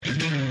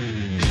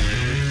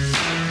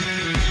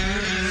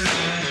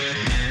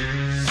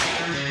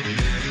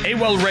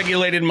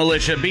well-regulated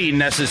militia be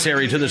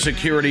necessary to the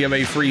security of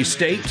a free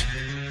state,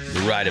 the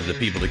right of the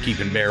people to keep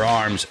and bear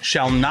arms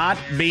shall not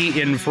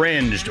be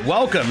infringed.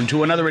 Welcome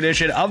to another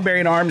edition of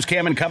Bearing Arms,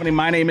 Cam and Company.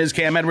 My name is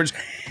Cam Edwards.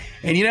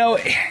 And you know,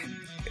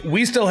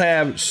 we still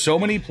have so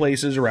many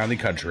places around the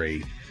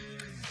country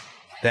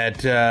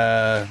that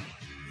have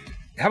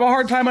a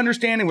hard time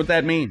understanding what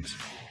that means.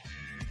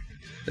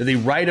 The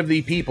right of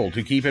the people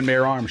to keep and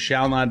bear arms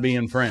shall not be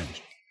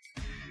infringed.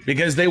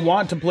 Because they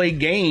want to play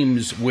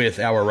games with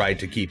our right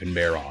to keep and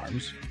bear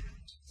arms.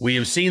 We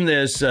have seen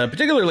this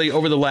particularly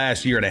over the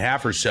last year and a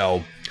half or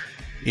so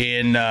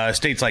in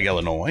states like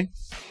Illinois,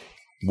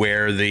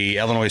 where the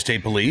Illinois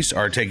State Police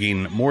are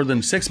taking more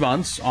than 6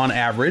 months on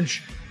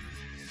average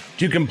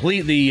to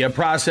complete the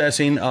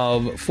processing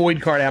of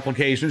FOID card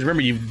applications.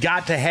 Remember, you've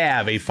got to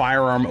have a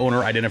firearm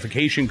owner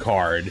identification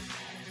card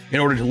in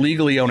order to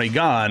legally own a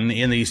gun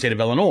in the state of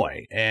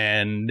Illinois.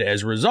 And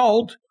as a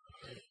result,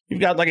 you've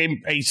got like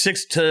a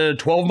 6 to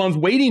 12 month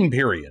waiting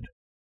period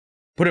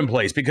put in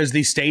place because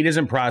the state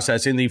isn't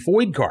processing the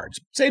FOID cards.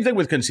 Same thing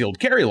with concealed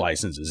carry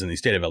licenses in the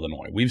state of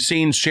Illinois. We've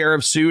seen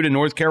sheriffs sued in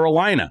North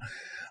Carolina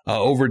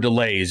over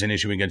delays in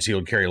issuing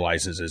concealed carry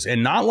licenses.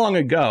 And not long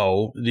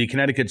ago, the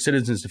Connecticut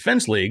Citizens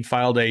Defense League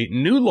filed a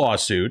new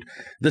lawsuit,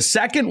 the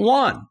second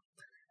one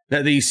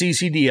that the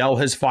CCDL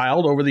has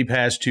filed over the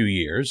past 2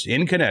 years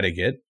in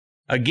Connecticut,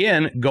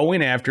 again,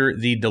 going after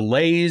the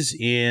delays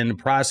in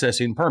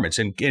processing permits.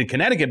 And in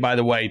Connecticut, by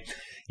the way,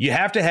 you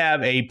have to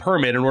have a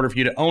permit in order for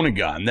you to own a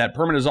gun. That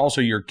permit is also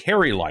your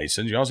carry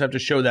license. You also have to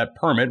show that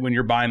permit when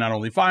you're buying not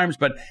only firearms,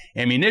 but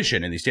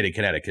ammunition in the state of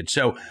Connecticut.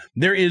 So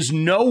there is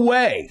no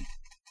way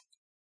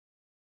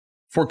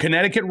for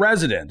Connecticut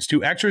residents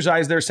to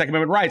exercise their Second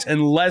Amendment rights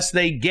unless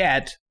they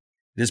get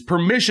this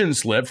permission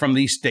slip from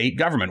the state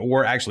government,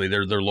 or actually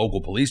their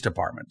local police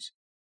departments.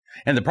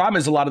 And the problem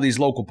is a lot of these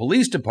local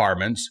police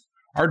departments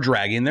are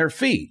dragging their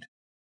feet.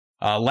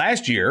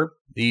 Last year,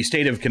 the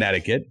state of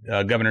Connecticut,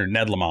 Governor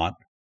Ned Lamont,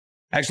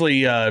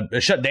 actually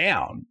shut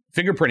down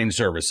fingerprinting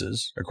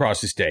services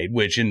across the state,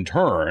 which in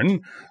turn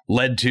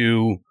led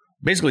to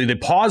basically the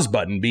pause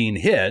button being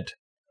hit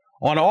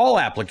on all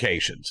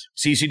applications.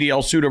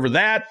 CCDL sued over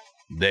that.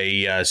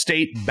 The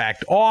state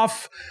backed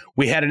off.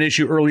 We had an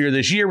issue earlier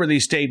this year where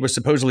the state was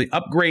supposedly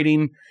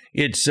upgrading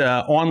its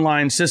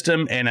online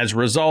system, and as a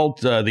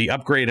result, the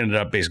upgrade ended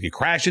up basically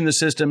crashing the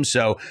system.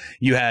 So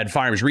you had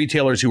firearms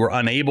retailers who were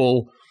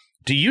unable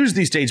to use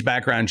the state's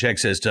background check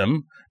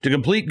system to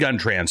complete gun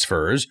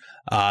transfers.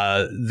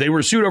 They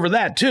were sued over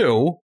that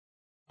too,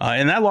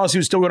 and that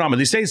lawsuit is still going on. But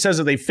the state says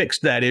that they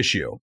fixed that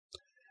issue.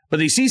 But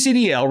the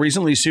CCDL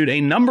recently sued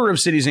a number of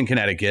cities in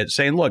Connecticut,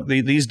 saying, look,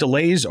 these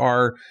delays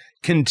are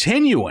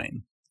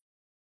continuing.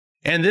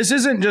 And this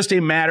isn't just a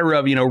matter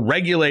of,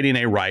 regulating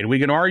a right. We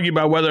can argue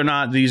about whether or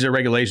not these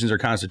regulations are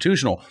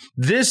constitutional.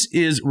 This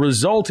is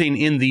resulting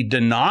in the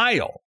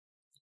denial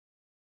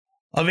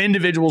of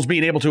individuals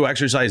being able to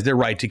exercise their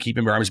right to keep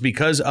and bear arms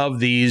because of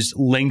these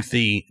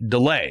lengthy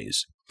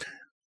delays.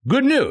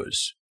 Good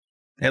news,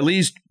 at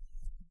least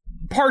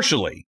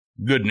partially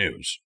good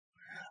news.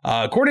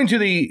 According to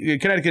the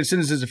Connecticut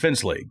Citizens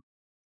Defense League,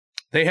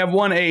 they have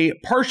won a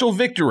partial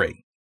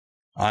victory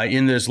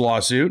in this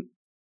lawsuit.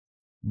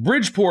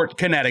 Bridgeport,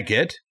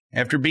 Connecticut,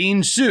 after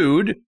being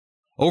sued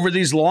over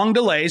these long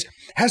delays,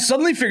 has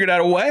suddenly figured out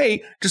a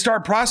way to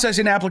start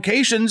processing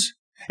applications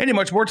in a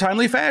much more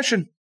timely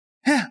fashion.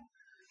 Yeah,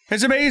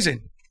 it's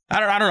amazing.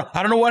 I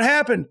don't know what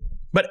happened,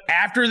 but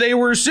after they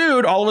were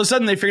sued, all of a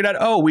sudden they figured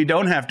out, we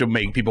don't have to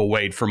make people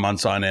wait for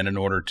months on end in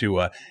order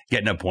to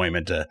get an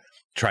appointment to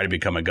try to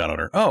become a gun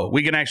owner.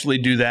 We can actually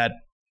do that.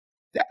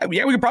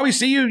 Yeah, we could probably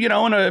see you, in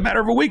a matter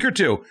of a week or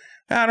two.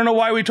 I don't know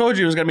why we told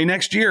you it was going to be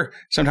next year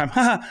sometime.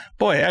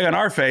 Boy, egg on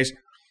our face.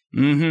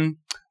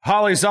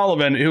 Holly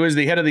Sullivan, who is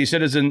the head of the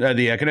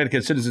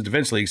Connecticut Citizens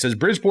Defense League, says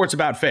Bridgeport's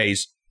about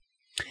face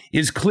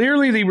is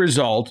clearly the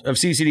result of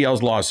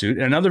CCDL's lawsuit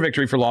and another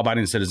victory for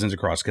law-abiding citizens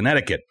across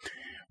Connecticut.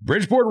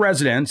 Bridgeport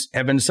residents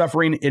have been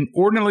suffering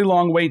inordinately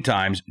long wait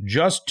times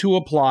just to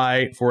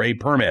apply for a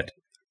permit.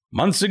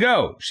 Months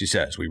ago, she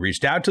says, we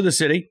reached out to the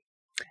city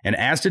and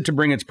asked it to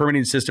bring its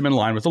permitting system in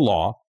line with the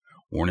law,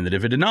 warning that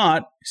if it did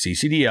not,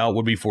 CCDL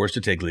would be forced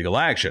to take legal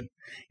action.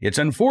 It's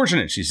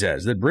unfortunate, she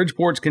says, that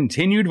Bridgeport's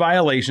continued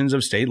violations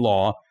of state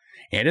law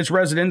and its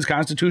residents'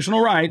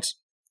 constitutional rights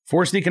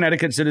forced the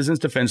Connecticut Citizens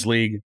Defense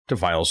League to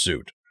file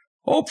suit.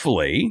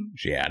 Hopefully,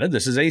 she added,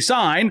 this is a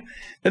sign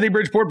that the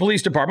Bridgeport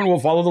Police Department will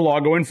follow the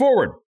law going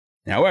forward.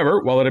 However,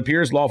 while it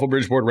appears lawful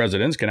Bridgeport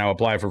residents can now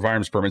apply for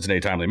firearms permits in a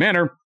timely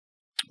manner,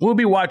 we'll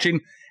be watching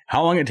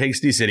how long it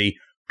takes the city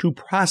to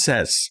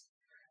process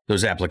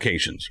those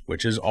applications,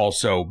 which has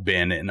also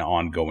been an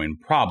ongoing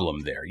problem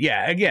there.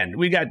 Yeah, again,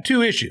 we got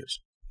two issues,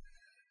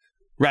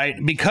 right?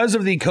 Because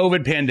of the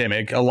COVID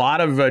pandemic, a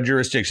lot of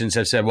jurisdictions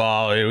have said,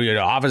 well,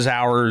 office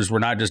hours, we're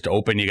not just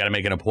open, you got to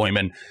make an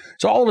appointment.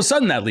 So all of a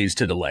sudden that leads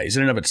to delays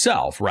in and of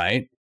itself,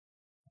 right?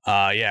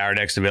 Our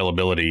next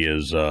availability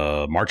is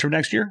March of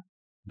next year.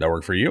 That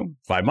work for you?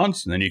 5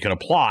 months, and then you can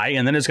apply,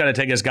 and then it's going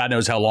to take us God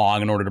knows how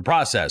long in order to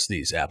process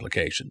these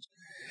applications.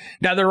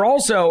 Now, there are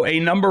also a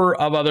number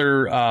of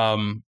other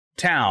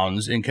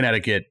towns in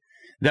Connecticut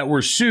that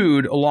were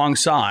sued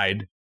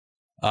alongside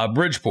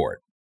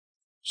Bridgeport.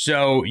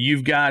 So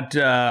you've got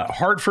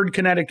Hartford,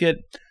 Connecticut,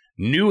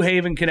 New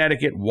Haven,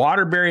 Connecticut,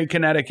 Waterbury,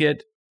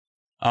 Connecticut,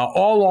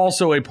 all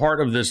also a part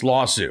of this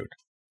lawsuit.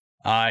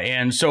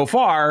 And so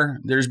far,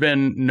 there's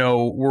been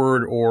no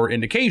word or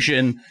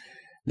indication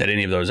that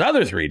any of those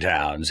other three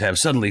towns have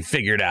suddenly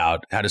figured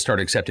out how to start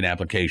accepting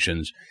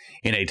applications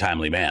in a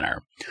timely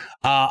manner.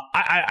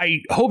 I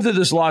hope that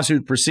this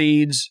lawsuit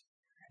proceeds.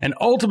 And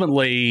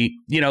ultimately,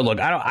 look,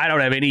 I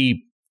don't have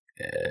any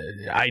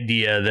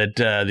idea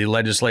that the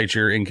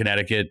legislature in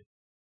Connecticut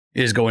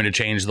is going to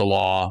change the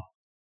law,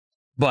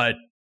 but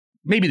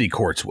maybe the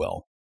courts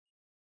will.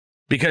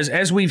 Because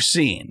as we've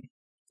seen,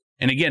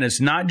 and again,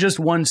 it's not just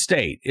one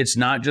state, it's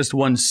not just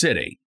one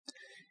city.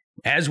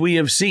 As we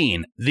have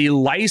seen, the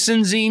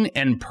licensing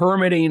and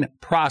permitting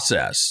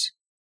process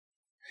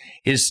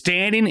is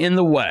standing in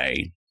the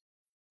way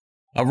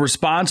of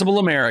responsible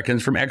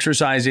Americans from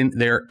exercising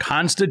their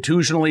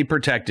constitutionally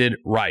protected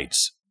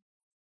rights.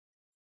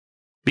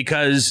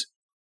 Because,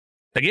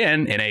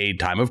 again, in a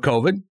time of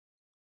COVID,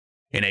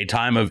 in a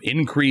time of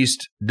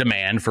increased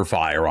demand for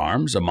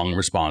firearms among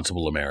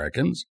responsible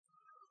Americans,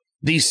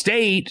 the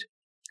state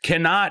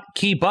cannot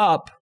keep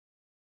up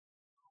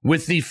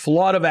with the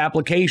flood of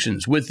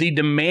applications, with the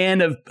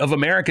demand of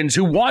Americans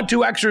who want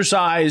to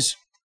exercise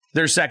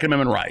their Second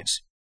Amendment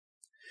rights.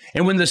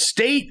 And when the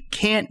state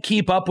can't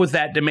keep up with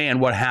that demand,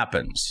 what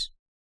happens?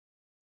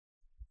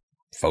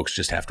 Folks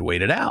just have to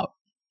wait it out,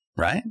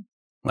 right?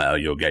 Well,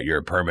 you'll get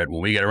your permit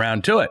when we get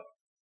around to it.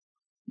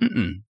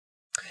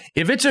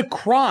 If it's a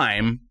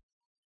crime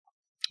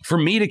for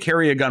me to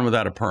carry a gun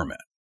without a permit,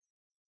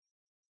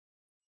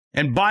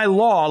 and by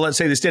law, let's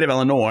say the state of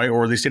Illinois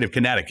or the state of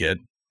Connecticut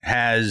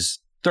has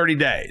 30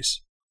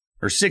 days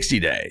or 60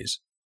 days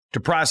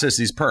to process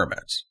these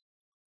permits.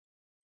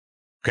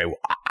 Okay, well,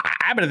 I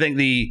happen to think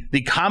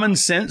the common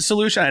sense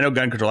solution, I know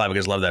gun control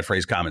advocates love that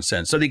phrase, common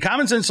sense. So the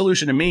common sense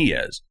solution to me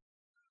is,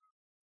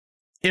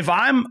 if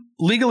I'm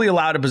legally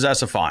allowed to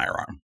possess a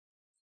firearm,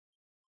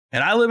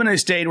 and I live in a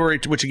state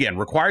which again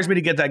requires me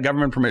to get that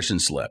government permission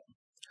slip,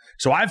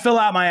 so I fill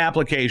out my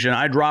application,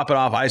 I drop it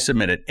off, I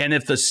submit it, and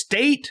if the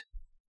state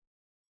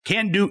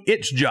can't do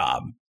its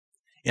job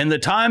in the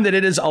time that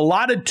it is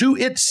allotted to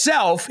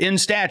itself in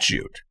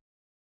statute,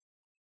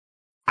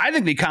 I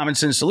think the common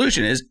sense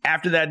solution is,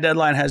 after that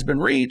deadline has been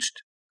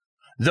reached,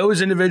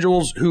 those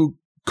individuals who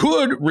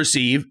could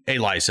receive a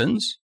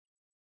license,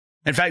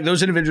 in fact,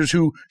 those individuals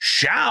who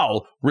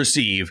shall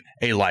receive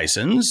a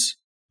license,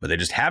 but they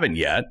just haven't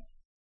yet,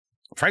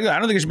 frankly, I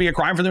don't think it should be a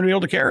crime for them to be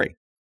able to carry.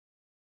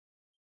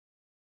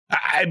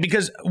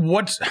 Because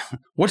what's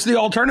the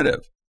alternative?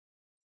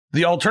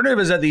 The alternative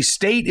is that the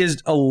state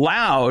is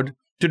allowed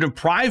to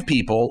deprive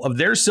people of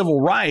their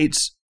civil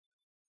rights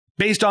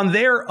based on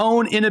their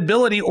own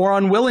inability or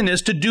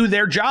unwillingness to do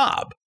their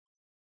job.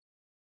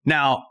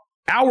 Now,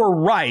 our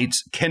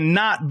rights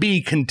cannot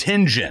be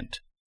contingent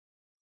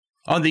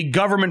on the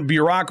government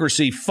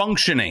bureaucracy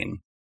functioning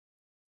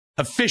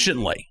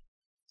efficiently.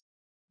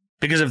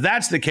 Because if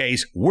that's the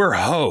case, we're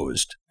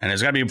hosed. And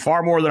it's got to be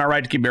far more than our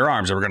right to keep bear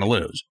arms that we're going to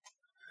lose.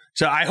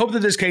 So I hope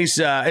that this case,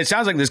 it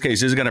sounds like this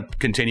case is going to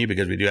continue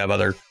because we do have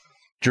other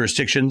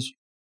jurisdictions.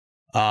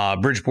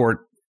 Bridgeport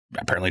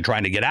apparently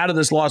trying to get out of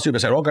this lawsuit,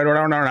 but said, okay,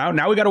 no.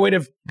 Now we got to wait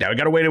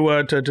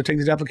to take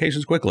these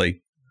applications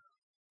quickly.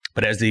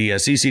 But as the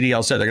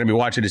CCDL said, they're going to be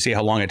watching to see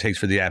how long it takes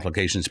for the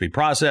applications to be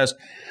processed.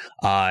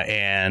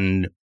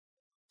 And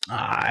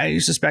I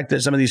suspect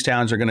that some of these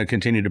towns are going to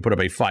continue to put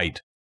up a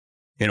fight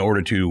in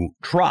order to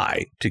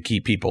try to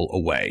keep people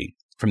away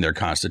from their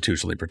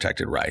constitutionally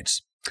protected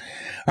rights.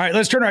 All right,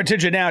 let's turn our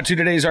attention now to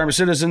today's Armed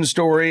Citizen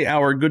story,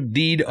 our good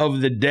deed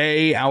of the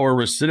day, our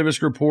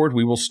recidivist report.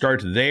 We will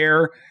start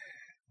there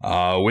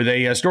with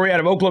a story out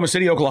of Oklahoma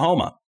City,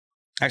 Oklahoma.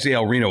 Actually,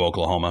 El Reno,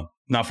 Oklahoma,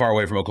 not far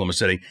away from Oklahoma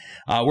City,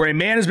 where a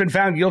man has been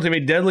found guilty of a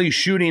deadly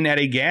shooting at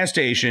a gas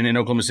station in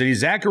Oklahoma City.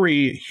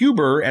 Zachary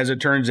Huber, as it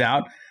turns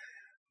out,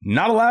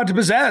 not allowed to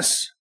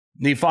possess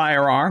the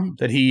firearm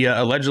that he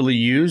allegedly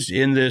used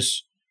in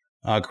this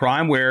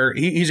crime, where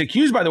he's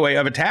accused, by the way,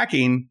 of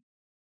attacking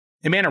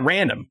a man at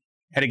random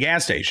at a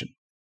gas station.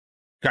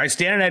 Guy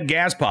standing at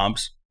gas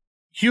pumps.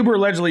 Huber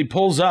allegedly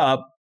pulls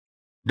up,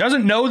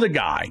 doesn't know the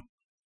guy,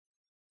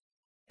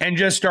 and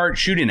just starts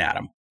shooting at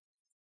him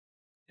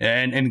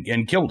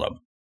and killed him.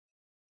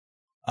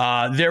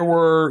 There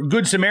were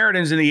good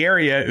Samaritans in the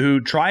area who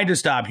tried to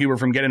stop Huber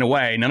from getting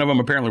away. None of them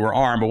apparently were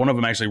armed, but one of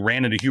them actually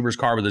ran into Huber's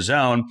car with his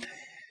own.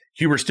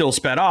 Huber still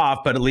sped off,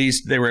 but at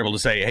least they were able to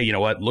say, hey, you know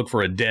what, look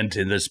for a dent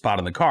in this spot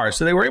on the car.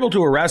 So they were able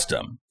to arrest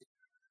him.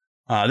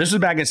 This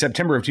was back in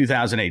September of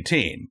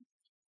 2018.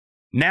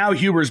 Now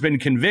Huber's been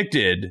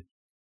convicted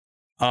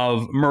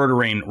of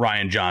murdering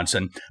Ryan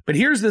Johnson. But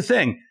here's the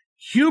thing.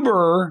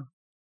 Huber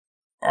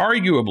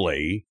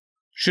arguably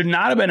should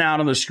not have been out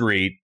on the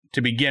street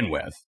to begin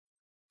with.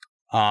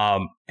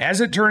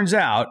 As it turns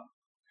out,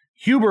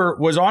 Huber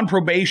was on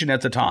probation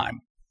at the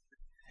time.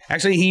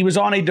 Actually, he was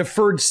on a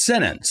deferred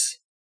sentence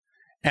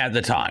at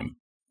the time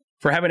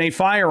for having a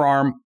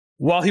firearm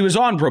while he was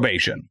on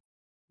probation.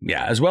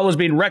 Yeah, as well as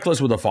being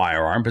reckless with a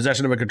firearm,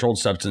 possession of a controlled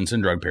substance,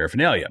 and drug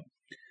paraphernalia.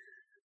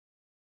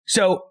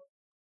 So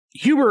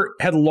Huber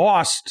had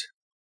lost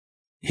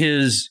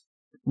his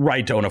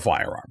right to own a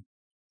firearm,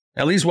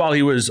 at least while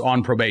he was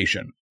on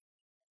probation.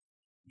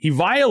 He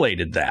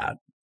violated that,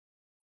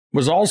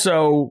 was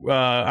also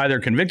either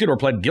convicted or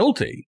pled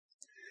guilty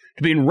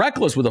to being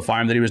reckless with a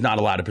firearm that he was not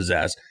allowed to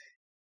possess.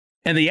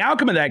 And the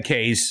outcome of that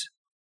case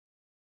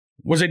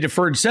was a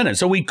deferred sentence.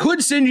 So we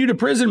could send you to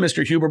prison,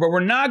 Mr. Huber, but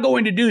we're not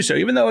going to do so.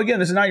 Even though, again,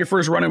 this is not your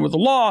first run-in with the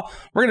law,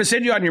 we're going to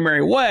send you on your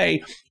merry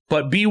way.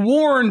 But be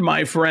warned,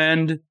 my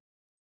friend,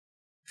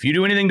 if you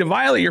do anything to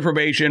violate your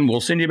probation, we'll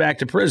send you back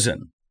to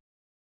prison.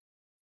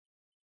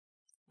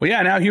 Well,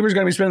 yeah, now Huber's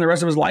going to be spending the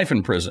rest of his life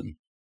in prison.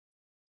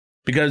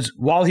 Because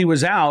while he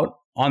was out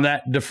on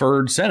that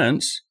deferred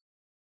sentence,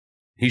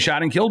 he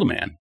shot and killed a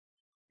man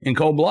in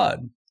cold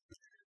blood.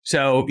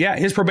 So, yeah,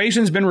 his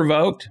probation's been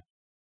revoked.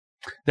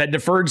 That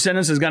deferred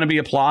sentence is going to be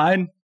applied.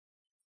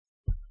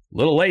 A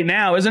little late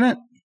now, isn't it?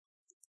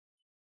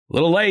 A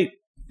little late.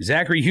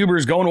 Zachary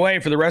Huber's going away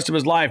for the rest of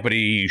his life, but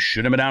he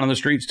shouldn't have been out on the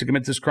streets to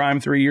commit this crime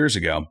 3 years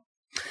ago.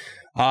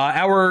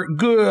 Our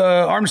good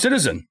armed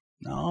citizen,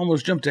 I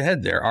almost jumped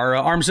ahead there. Our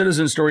armed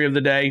citizen story of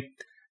the day.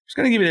 Just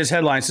going to give you this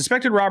headline.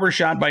 Suspected robber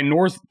shot by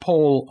North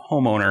Pole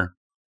homeowner.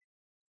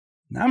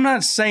 Now, I'm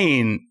not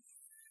saying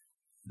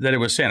that it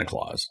was Santa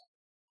Claus,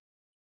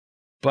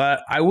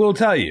 but I will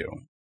tell you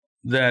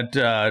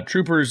that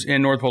troopers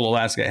in North Pole,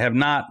 Alaska have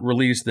not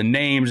released the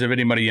names of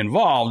anybody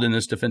involved in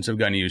this defensive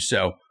gun use.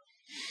 So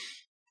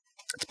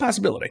it's a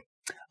possibility.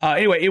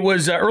 Anyway, it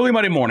was early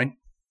Monday morning.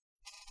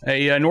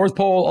 A North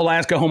Pole,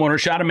 Alaska homeowner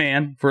shot a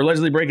man for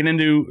allegedly breaking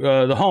into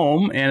the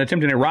home and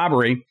attempting a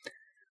robbery.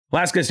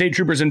 Alaska state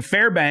troopers in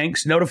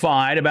Fairbanks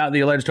notified about the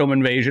alleged home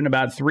invasion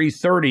about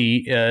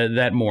 3:30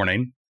 that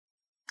morning.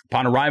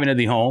 Upon arriving at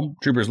the home,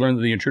 troopers learned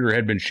that the intruder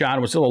had been shot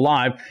and was still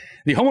alive.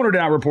 The homeowner did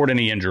not report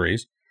any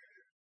injuries.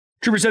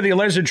 Troopers said the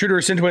alleged intruder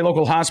was sent to a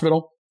local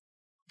hospital,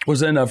 was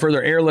then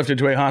further airlifted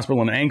to a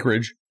hospital in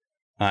Anchorage.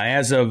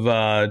 As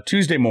of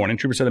Tuesday morning,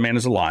 troopers said the man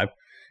is alive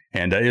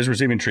and is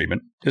receiving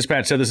treatment.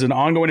 Dispatch said this is an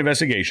ongoing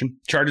investigation.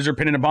 Charges are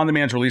pending upon the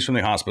man's release from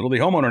the hospital. The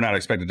homeowner not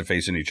expected to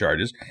face any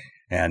charges.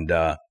 And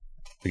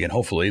again,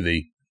 hopefully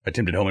the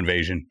attempted home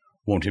invasion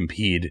won't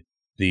impede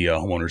the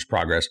homeowner's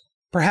progress.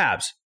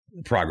 Perhaps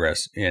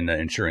progress in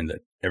ensuring that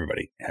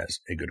everybody has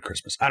a good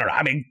Christmas. I don't know.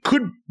 I mean,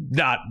 could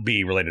not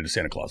be related to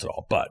Santa Claus at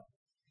all, but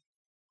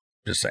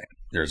just saying,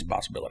 there's a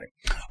possibility.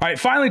 All right,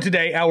 finally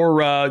today,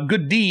 our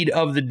good deed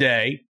of the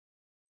day.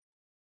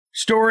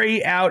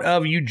 Story out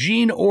of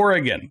Eugene,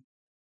 Oregon,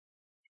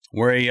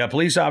 where a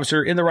police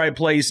officer in the right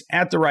place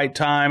at the right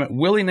time,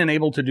 willing and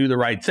able to do the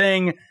right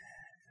thing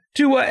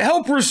to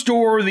help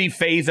restore the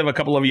faith of a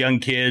couple of young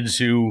kids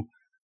who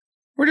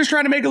were just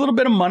trying to make a little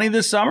bit of money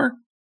this summer,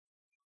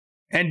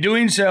 and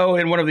doing so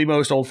in one of the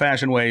most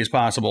old-fashioned ways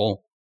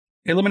possible,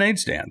 a lemonade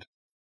stand.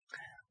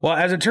 Well,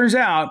 as it turns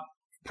out,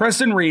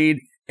 Preston Reed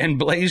and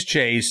Blaze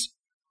Chase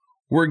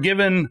were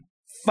given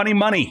funny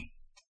money.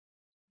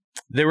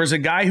 There was a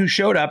guy who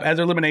showed up at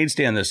their lemonade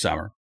stand this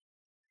summer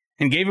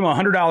and gave him a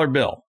 $100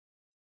 bill.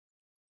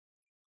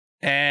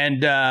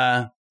 And,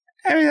 I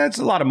mean, that's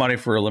a lot of money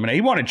for a lemonade.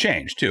 He wanted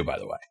change, too, by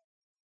the way.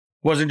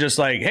 Wasn't just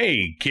like,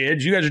 hey,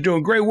 kids, you guys are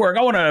doing great work.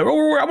 I want to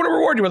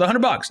reward you with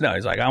 $100. No,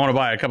 he's like, I want to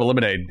buy a cup of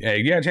lemonade. Hey,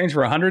 you got change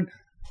for $100?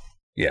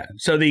 Yeah.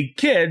 So the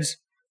kids,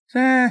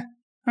 I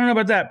don't know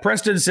about that.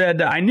 Preston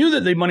said, I knew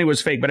that the money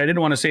was fake, but I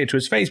didn't want to say it to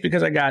his face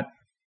because I got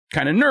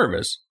kind of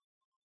nervous.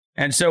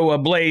 And so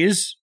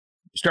Blaze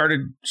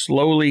started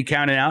slowly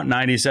counting out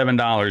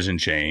 $97 and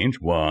change.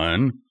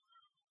 1,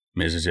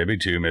 Mississippi,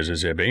 2,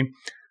 Mississippi.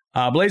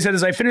 Blaze said,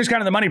 as I finished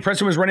counting the money,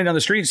 Preston was running down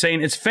the street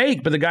saying it's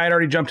fake, but the guy had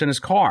already jumped in his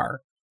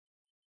car.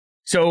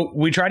 So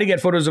we tried to get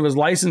photos of his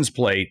license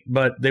plate,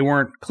 but they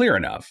weren't clear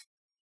enough.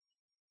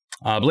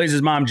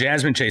 Blaze's mom,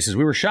 Jasmine Chase, says,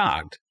 we were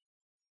shocked.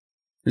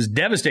 It was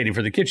devastating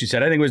for the kid, she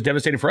said. I think it was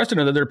devastating for us to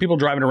know that there are people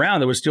driving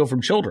around that would steal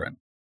from children.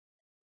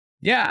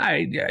 Yeah,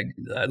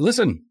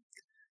 listen,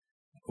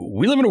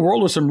 we live in a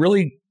world with some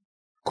really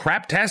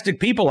craptastic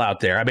people out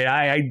there. I mean,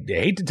 I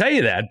hate to tell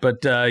you that,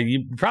 but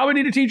you probably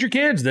need to teach your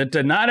kids that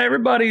not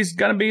everybody's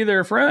going to be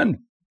their friend.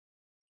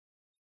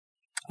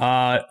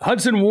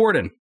 Hudson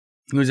Warden,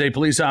 who is a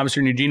police officer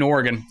in Eugene,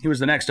 Oregon, he was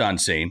the next on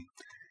scene.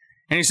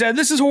 And he said,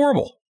 this is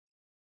horrible.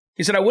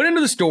 He said, I went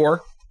into the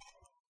store.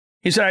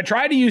 He said, I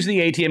tried to use the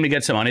ATM to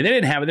get some money. They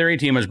didn't have it. Their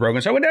ATM was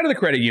broken. So I went down to the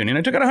credit union.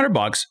 I took out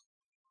 $100.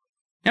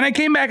 And I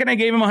came back and I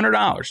gave him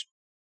 $100.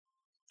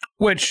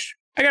 Which,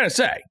 I got to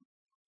say,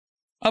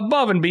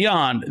 above and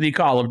beyond the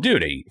call of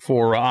duty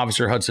for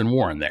Officer Hudson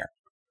Warren there.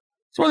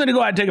 So one thing to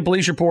go out and take a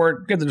police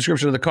report, get the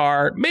description of the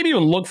car, maybe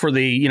even look for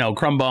the,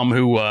 crumb bum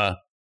who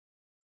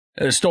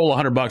stole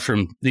 $100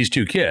 from these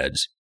two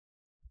kids.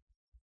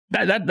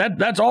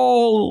 That's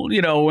all,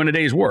 in a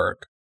day's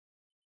work.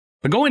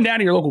 But going down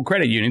to your local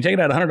credit union,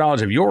 taking out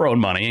 $100 of your own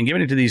money and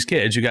giving it to these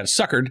kids who got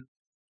suckered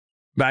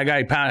by a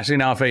guy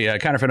passing off a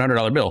counterfeit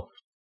 $100 bill,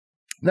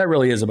 that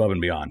really is above and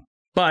beyond.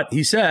 But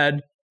he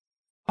said,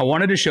 I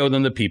wanted to show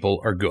them that people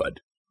are good.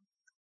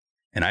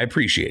 And I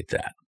appreciate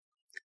that.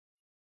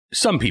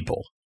 Some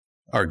people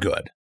are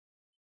good.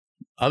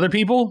 Other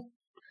people,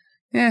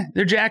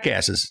 they're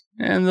jackasses,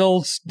 and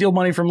they'll steal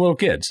money from little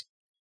kids.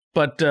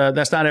 But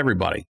that's not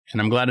everybody.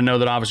 And I'm glad to know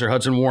that Officer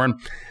Hudson Warren,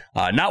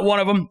 not one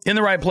of them, in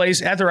the right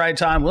place, at the right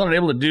time, willing and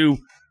able to do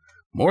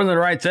more than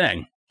the right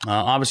thing.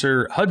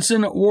 Officer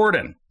Hudson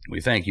Warden, we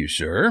thank you,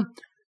 sir,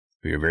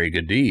 for your very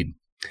good deed.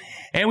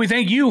 And we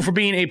thank you for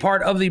being a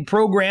part of the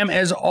program.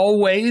 As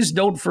always,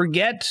 don't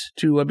forget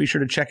to be sure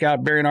to check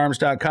out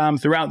BerrienArms.com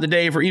throughout the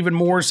day for even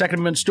more Second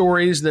Amendment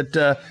stories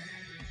that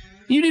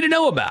you need to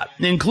know about,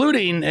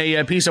 including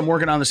a piece I'm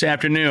working on this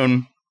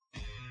afternoon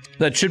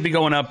that should be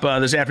going up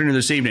this afternoon,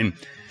 this evening,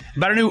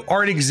 about a new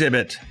art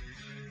exhibit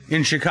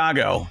in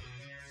Chicago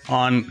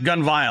on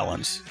gun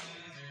violence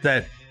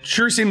that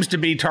sure seems to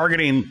be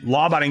targeting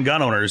law-abiding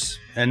gun owners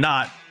and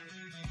not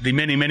the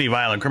many, many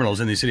violent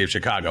criminals in the city of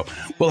Chicago.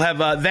 We'll have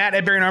that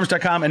at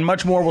BerrienArms.com and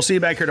much more. We'll see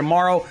you back here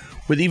tomorrow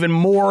with even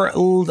more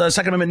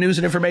Second Amendment news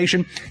and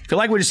information. If you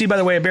like what you see, by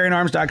the way, at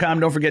BerrienArms.com,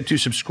 don't forget to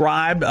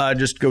subscribe.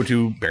 Just go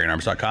to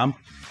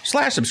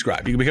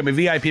BerrienArms.com/subscribe. You can become a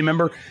VIP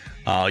member.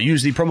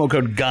 Use the promo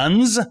code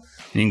GUNS. And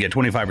you can get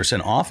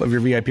 25% off of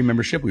your VIP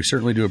membership. We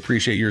certainly do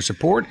appreciate your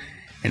support.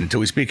 And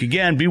until we speak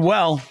again, be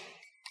well,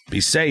 be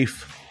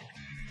safe,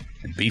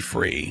 and be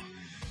free.